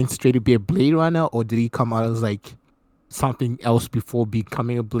designed straight to be a Blade Runner, or did he come out as like something else before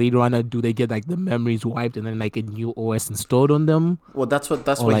becoming a Blade Runner? Do they get like the memories wiped and then like a new OS installed on them? Well, that's what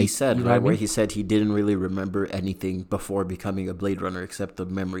Or, he like, said, you know right? what I Where mean? he said he didn't really remember anything before becoming a Blade Runner except the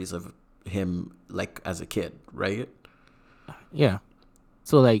memories of him like as a kid, right? Yeah.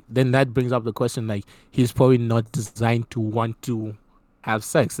 So like then that brings up the question, like he's probably not designed to want to have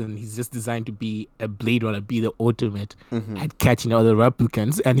sex, and he's just designed to be a Blade Runner, be the ultimate at catching other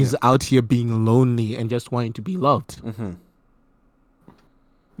replicants, and he's out here being lonely and just wanting to be loved.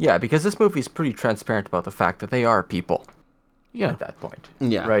 Yeah, because this movie is pretty transparent about the fact that they are people Yeah. at that point.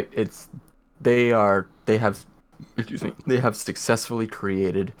 Yeah. Right. They have successfully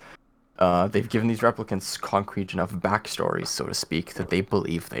created. They've given these replicants concrete enough backstories, so to speak, that they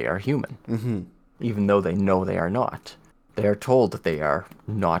believe they are human, even though they know they are not. They are told that they are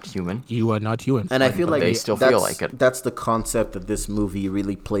not human. You are not human. And I feel but like they still feel like it. That's the concept that this movie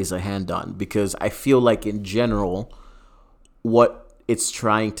really plays a hand on, because I feel like in general, what it's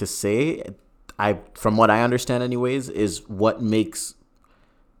trying to say, from what I understand anyways, is what makes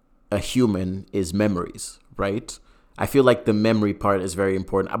a human is memories, right? I feel like the memory part is very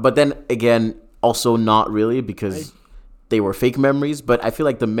important. But then again, also not really, because they were fake memories, but I feel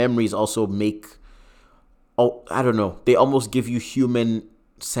like the memories also make, I don't know, they almost give you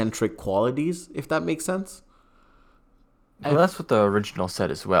human-centric qualities, if that makes sense. Well, that's what the original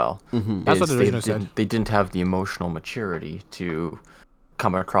said as well. That's what the original said. They didn't have the emotional maturity to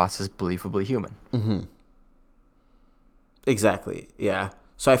come across as believably human. Exactly, yeah.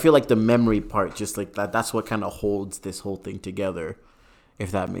 So I feel like the memory part, just like that's what kind of holds this whole thing together,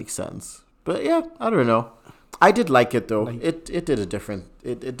 if that makes sense. But yeah, I don't know. I did like it though. It did it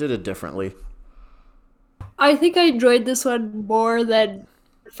differently. I think I enjoyed this one more than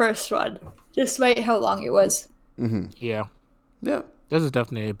the first one, despite how long it was. Yeah. Yeah, This is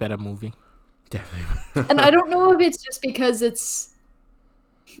definitely a better movie. definitely. And I don't know if it's just because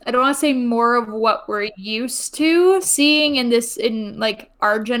I don't want to say more of what we're used to seeing in like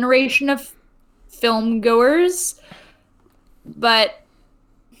our generation of film goers, but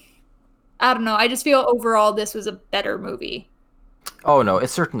I don't know. I just feel overall this was a better movie. Oh no, it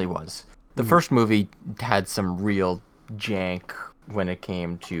certainly was. The first movie had some real jank when it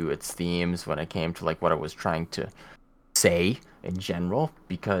came to its themes, when it came to like what it was trying to say in general,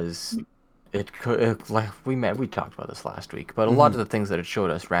 because it could, like we talked about this last week, but a lot of the things that it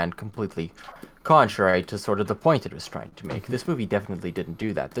showed us ran completely contrary to sort of the point it was trying to make. This movie definitely didn't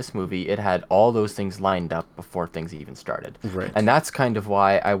do that. This movie, it had all those things lined up before things even started. Right. And that's kind of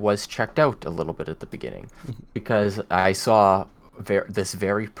why I was checked out a little bit at the beginning, because I saw this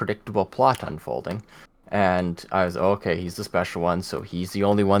very predictable plot unfolding, and I was, okay, he's the special one, so he's the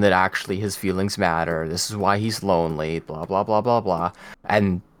only one that actually his feelings matter. This is why he's lonely, blah, blah, blah, blah, blah.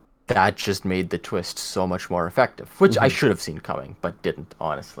 And that just made the twist so much more effective, which I should have seen coming, but didn't,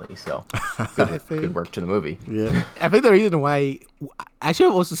 honestly. So good work to the movie. Yeah. I think the reason why I should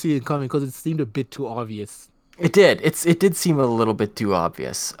have also seen it coming because it seemed a bit too obvious. It did. It did seem a little bit too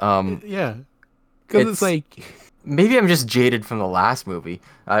obvious. Yeah. Because it's like, Maybe I'm just jaded from the last movie.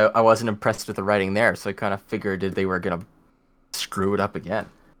 I wasn't impressed with the writing there, so I kind of figured they were gonna screw it up again.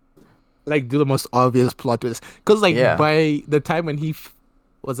 do the most obvious plot twist. Because Yeah. by the time when he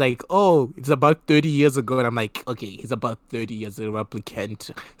was like, oh, it's about 30 years ago, and I'm like, okay, he's about 30 years a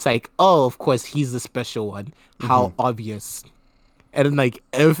replicant. It's like, oh, of course, he's the special one. How obvious. And then like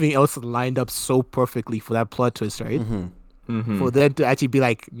everything else lined up so perfectly for that plot twist, right? For them to actually be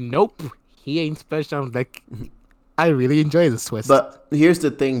like, nope, he ain't special. I'm like, I really enjoy this twist. But here's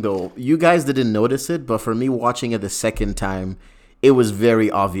the thing, though. You guys didn't notice it, but for me watching it the second time, it was very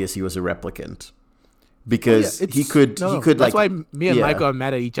obvious he was a replicant, because he could that's like, why me and yeah. Michael are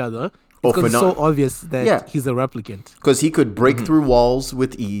mad at each other. Oh, Because for it's so not- obvious that Yeah. he's a replicant. because he could break through walls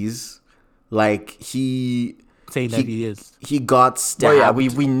with ease. Like Saying that he is. he got stabbed. Well, yeah,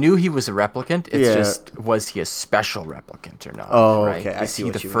 we knew he was a replicant. It's Yeah. just, was he a special replicant or not? Oh, right? okay, I Is see he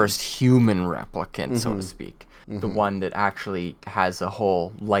what the you mean. first human replicant, so to speak? The one that actually has a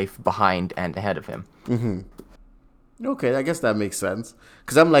whole life behind and ahead of him. Okay, I guess that makes sense.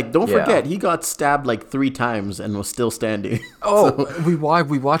 Because I'm like, don't Yeah. forget, he got stabbed like 3 times and was still standing. Oh, we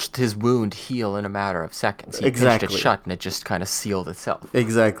watched his wound heal in a matter of seconds. He pinched Exactly. it shut and it just kind of sealed itself.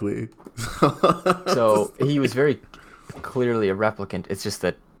 Exactly. So he was very clearly a replicant. It's just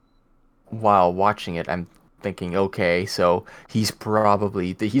that while watching it, I'm thinking, okay, so he's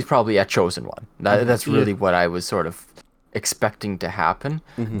probably a chosen one. That's really what I was sort of expecting to happen,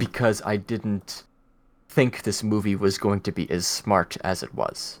 because I didn't think this movie was going to be as smart as it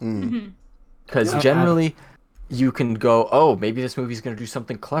was. Because generally, you can go, oh, maybe this movie's going to do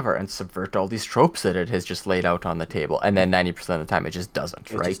something clever and subvert all these tropes that it has just laid out on the table. And then 90% of the time, it just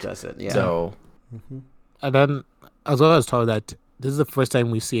doesn't, It right? just doesn't. Yeah. So, And then, as well as told that this is the first time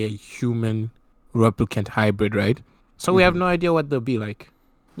we see a human replicant hybrid, right? So we have no idea what they'll be like.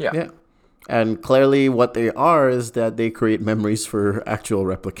 Yeah. And clearly, what they are is that they create memories for actual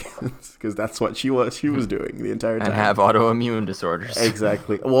replicants, because that's what she was doing the entire time. and have autoimmune disorders.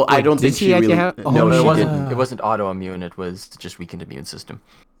 Exactly. Well, I don't did think she she actually really. have- oh, No, No, she it wasn't. didn't. It wasn't autoimmune. It was just weakened immune system.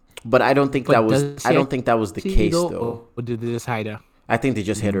 But I don't think But that was. does I she don't think that was the actually, case, though, though. Or did they just hide her? I think they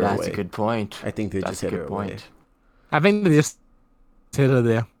just hit her That's away. a good point. I think they That's just a hit good her away. point. I think they just hit her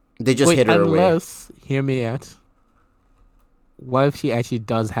there. They just Wait, hit her away. unless, hear me out. What if she actually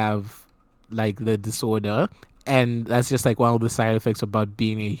does have like the disorder, and that's just like one of the side effects about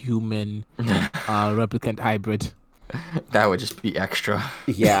being a human replicant hybrid? That would just be extra.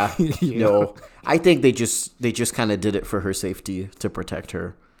 Yeah. Yeah. No. I think they just kind of did it for her safety, to protect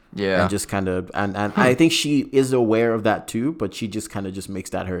her. Yeah. And just kind of and I think she is aware of that too, but she just kind of just makes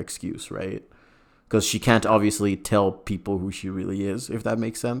that her excuse, right? Because she can't obviously tell people who she really is, if that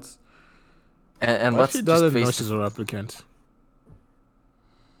makes sense. and What let's if she just doesn't know face she's a replicant?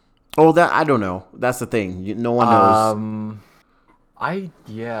 Oh, that I don't know. That's the thing. No one knows.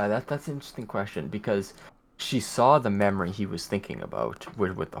 That's an interesting question, because she saw the memory he was thinking about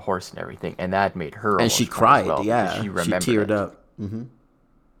with the horse and everything, and that made her And almost she cry as cried. well, because Yeah, she she remembered teared it. up. Hmm.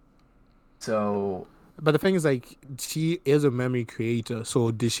 So But the thing is, like, she is a memory creator.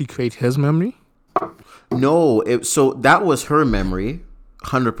 So did she create his memory? No, so that was her memory,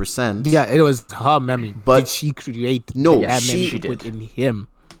 100%. Yeah, it was her memory. But- did she create No, that memory she to put did. in him?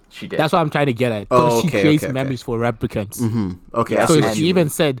 she did. That's what I'm trying to get at. Oh, So she okay, creates okay. memories for replicants. Hmm. Okay. Yeah, I So see if what she you even mean.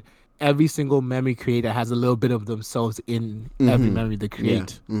 said every single memory creator has a little bit of themselves in every memory they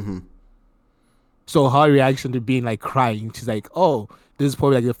create. Mm-hmm. So her reaction to being like crying, she's like, "Oh, this is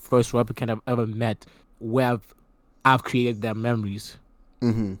probably like the first replicant I've ever met where I've created their memories."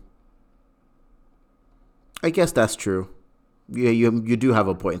 Mm-hmm. I guess that's true. Yeah, you do have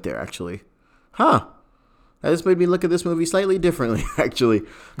a point there, actually. Huh. That just made me look at this movie slightly differently, actually.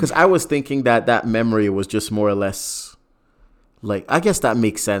 Because I was thinking that memory was just more or less... Like, I guess that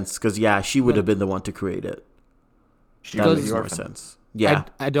makes sense. Because, yeah, she would have been the one to create it. She That was makes the more orphan. sense. Yeah.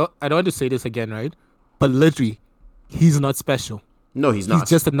 I don't want to say this again, right? But literally, he's not special. No, he's not. He's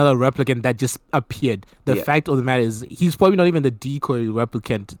just another replicant that just appeared. The Yeah. fact of the matter is, he's probably not even the decoy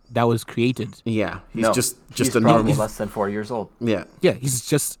replicant that was created. Yeah. He's No, just he's a probably new... less than 4 years old. Yeah. Yeah, he's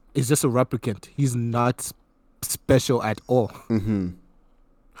just a replicant. He's not special at all.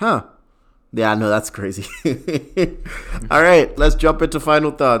 Huh. Yeah, no, that's crazy. All right, let's jump into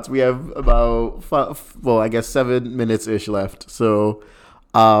final thoughts. We have about, I guess 7 minutes-ish left. So,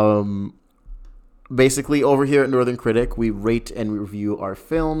 basically, over here at Northern Critic, we rate and review our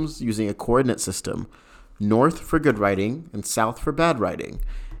films using a coordinate system. North for good writing and south for bad writing.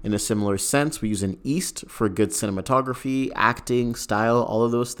 In a similar sense, we use an east for good cinematography, acting, style, all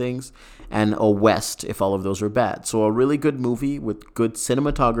of those things, and a west if all of those are bad. So a really good movie with good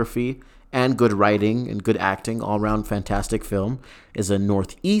cinematography and good writing and good acting, all-around fantastic film, is a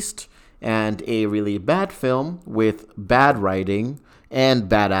northeast, and a really bad film with bad writing and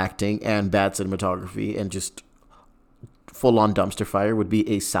bad acting and bad cinematography and just full-on dumpster fire would be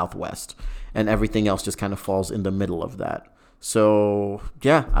a southwest. And everything else just kind of falls in the middle of that. So,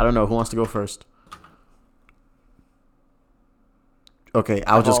 yeah, I don't know. Who wants to go first? Okay,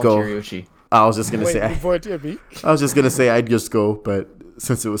 I'll just go. Volunteer Yoshi. I was just going to say... I was just going to say I'd just go, but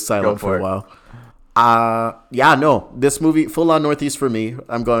since it was silent for for a it. while. Yeah, no. This movie, full on Northeast for me.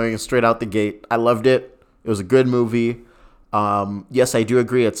 I'm going straight out the gate. I loved it. It was a good movie. Yes, I do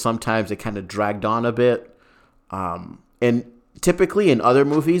agree. Sometimes it kind of dragged on a bit. And typically in other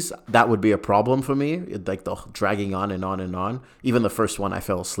movies, that would be a problem for me. Like the dragging on and on and on. Even the first one, I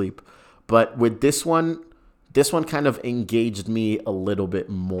fell asleep. But with this one kind of engaged me a little bit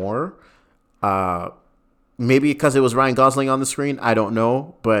more. Maybe because it was Ryan Gosling on the screen. I don't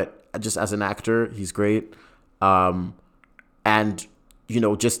know. But just as an actor, he's great. And,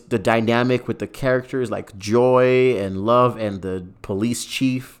 just the dynamic with the characters like Joy and Love and the police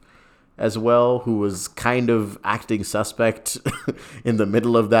chief as well, who was kind of acting suspect in the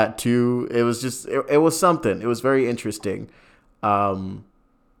middle of that too. It was just, it was something. It was very interesting.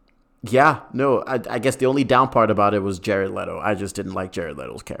 Yeah, no, I guess the only down part about it was Jared Leto. I just didn't like Jared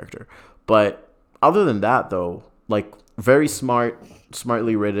Leto's character. But other than that, though, like very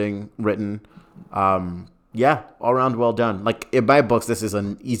smartly written. Yeah, all around well done. Like in my books, this is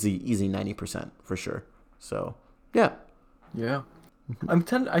an easy 90% for sure. So yeah. Yeah. I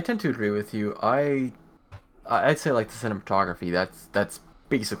tend to agree with you. I I'd say like the cinematography. That's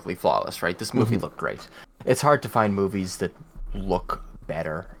basically flawless, right? This movie looked great. It's hard to find movies that look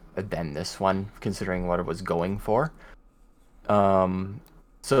better than this one, considering what it was going for.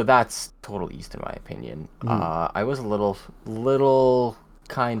 So that's Total East in my opinion. I was a little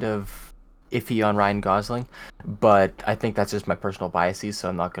kind of iffy on Ryan Gosling, but I think that's just my personal biases, so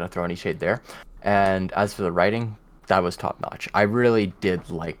I'm not going to throw any shade there. And as for the writing, that was top notch. I really did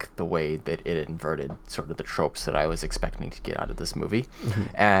like the way that it inverted sort of the tropes that I was expecting to get out of this movie.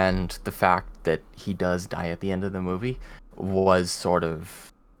 And the fact that he does die at the end of the movie was sort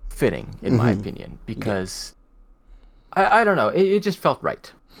of fitting, in my opinion, because I don't know, it just felt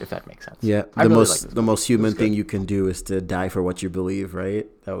right, if that makes sense. Yeah, I really liked this the most movie. It human was thing good. you can do is to die for what you believe, right?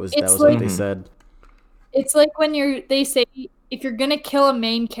 That was It's what like- they said. It's like when they say if you're gonna kill a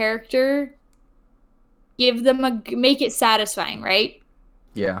main character, make it satisfying, right?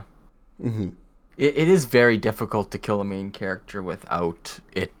 Yeah. Hmm. It is very difficult to kill a main character without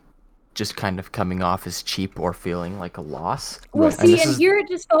it just kind of coming off as cheap or feeling like a loss. Well, Right. see, this and is- here it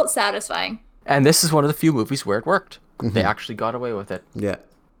just felt satisfying. And this is one of the few movies where it worked. They actually got away with it Yeah,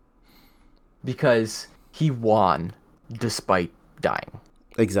 because he won despite dying.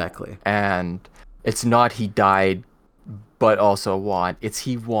 exactly. And it's not he died but also won. It's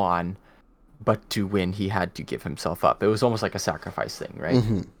he won, but to win he had to give himself up. It was almost like a sacrifice thing, right?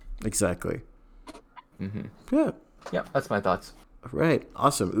 Hmm. Exactly. Yeah. Yep, that's my thoughts. Right.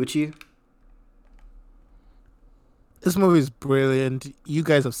 Awesome. Uchi. This movie is brilliant. You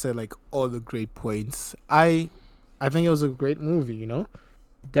guys have said like all the great points. I think it was a great movie, you know?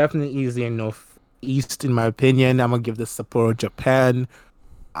 Definitely easy enough East in my opinion. I'm gonna give this Sapporo Japan.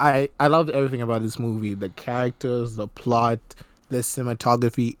 I loved everything about this movie. The characters, the plot, the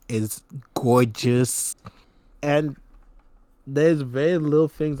cinematography is gorgeous. And there's very little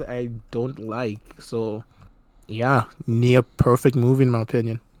things I don't like. So yeah, near perfect movie in my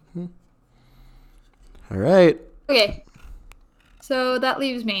opinion. All right. Okay, so that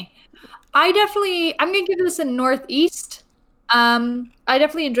leaves me. I'm gonna give this a Northeast. I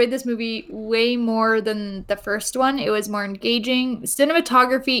definitely enjoyed this movie way more than the first one. It was more engaging.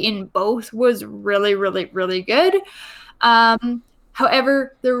 Cinematography in both was really, really, really good.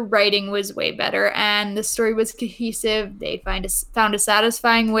 However, the writing was way better, and the story was cohesive. They found a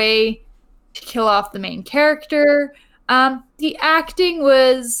satisfying way to kill off the main character. The acting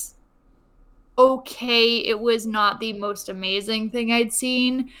was okay. It was not the most amazing thing I'd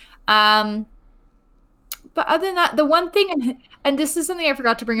seen. But other than that, the one thing, and this is something I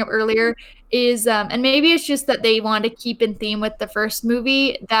forgot to bring up earlier, is, and maybe it's just that they want to keep in theme with the first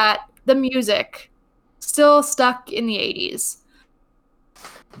movie, that the music still stuck in the 80s.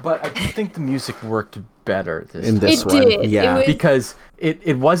 But I do think the music worked better this In time. this It one. did. Yeah. It was- Because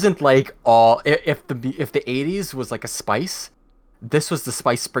it wasn't like all if the 80s was like a spice, this was the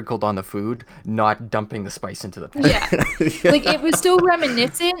spice sprinkled on the food, not dumping the spice into the pan. Yeah. Like, it was still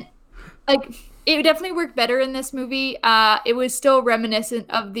reminiscent. Like, it definitely worked better in this movie. It was still reminiscent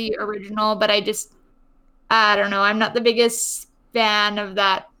of the original, but I don't know. I'm not the biggest fan of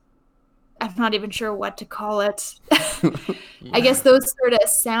that. I'm not even sure what to call it. I guess those sort of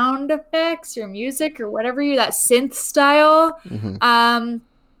sound effects or music or whatever that synth style.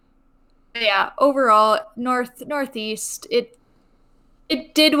 Yeah, overall, Northeast, it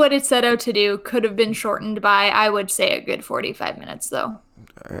did what it set out to do. Could have been shortened by, I would say, a good 45 minutes, though.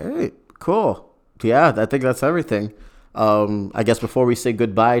 All right. Cool. Yeah, I think that's everything. I guess before we say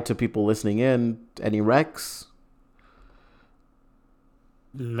goodbye to people listening in, any recs?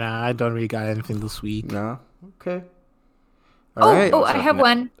 Nah, I don't really got anything this week. No. Okay. All right. I have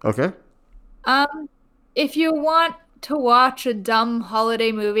one. Okay. If you want to watch a dumb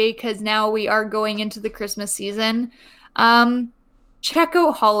holiday movie, because now we are going into the Christmas season, check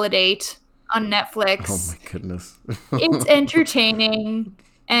out Holidate on Netflix. Oh my goodness. It's entertaining,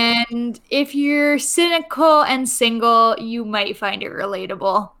 and if you're cynical and single, you might find it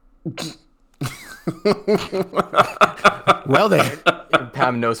relatable. Well then.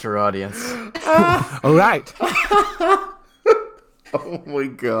 Pam knows her audience. All right. Oh my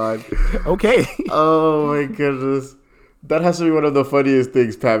god. Okay. Oh my goodness. That has to be one of the funniest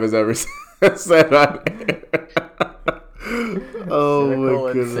things Pam has ever said on air. Oh Cynical my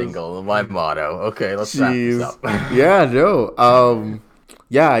and goodness. single, my motto. Okay, let's wrap this up. Yeah, no.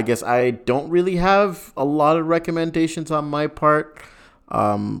 Yeah, I guess I don't really have a lot of recommendations on my part.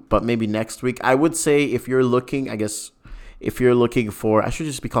 But maybe next week. I would say if you're looking for, I should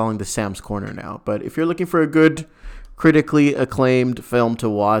just be calling this Sam's Corner now, but if you're looking for a good, critically acclaimed film to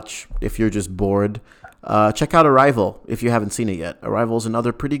watch, if you're just bored, check out Arrival if you haven't seen it yet. Arrival is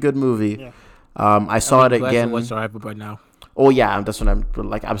another pretty good movie. I saw it I'm glad to again. watch Arrival by now. Oh yeah, that's what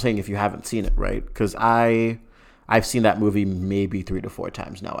I'm saying. If you haven't seen it, right? Because I've seen that movie maybe 3 to 4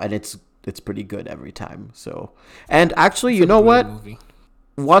 times now, and it's pretty good every time. So, and actually, you It's a know great what? movie.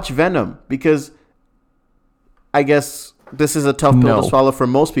 Watch Venom, because I guess this is a tough pill No. to swallow for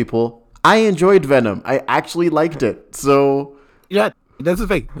most people. I enjoyed Venom. I actually liked it. So Yeah, that's the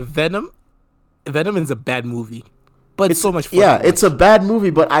thing. Venom is a bad movie, but it's so much fun. yeah, to it's a watch. bad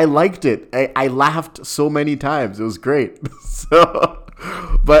movie, but I liked it. I laughed so many times. It was great. So,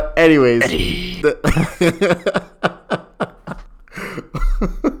 but anyways,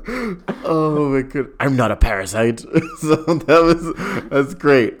 oh my god, I'm not a parasite. So that's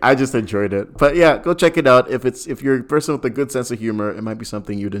great. I just enjoyed it. But yeah, go check it out. If you're a person with a good sense of humor, it might be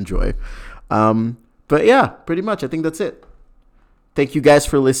something you'd enjoy. But yeah, pretty much. I think that's it. Thank you guys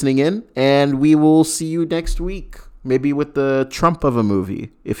for listening in, and we will see you next week. Maybe with the Trump of a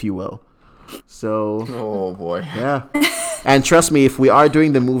movie, if you will. So Oh boy. yeah. And trust me, if we are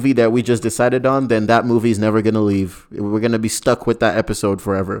doing the movie that we just decided on, then that movie is never going to leave. We're going to be stuck with that episode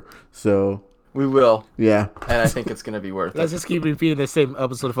forever. So, We will, yeah. and I think it's gonna be worth Let's it. just keep repeating the same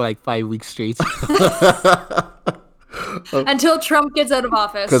episode for like 5 weeks straight. Until Trump gets out of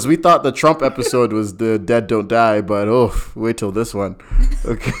office. Because we thought the Trump episode was the Dead Don't Die, but wait till this one.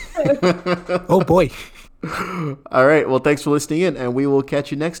 Okay. Oh boy. All right. Well, thanks for listening in, and we will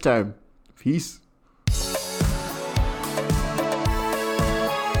catch you next time. Peace.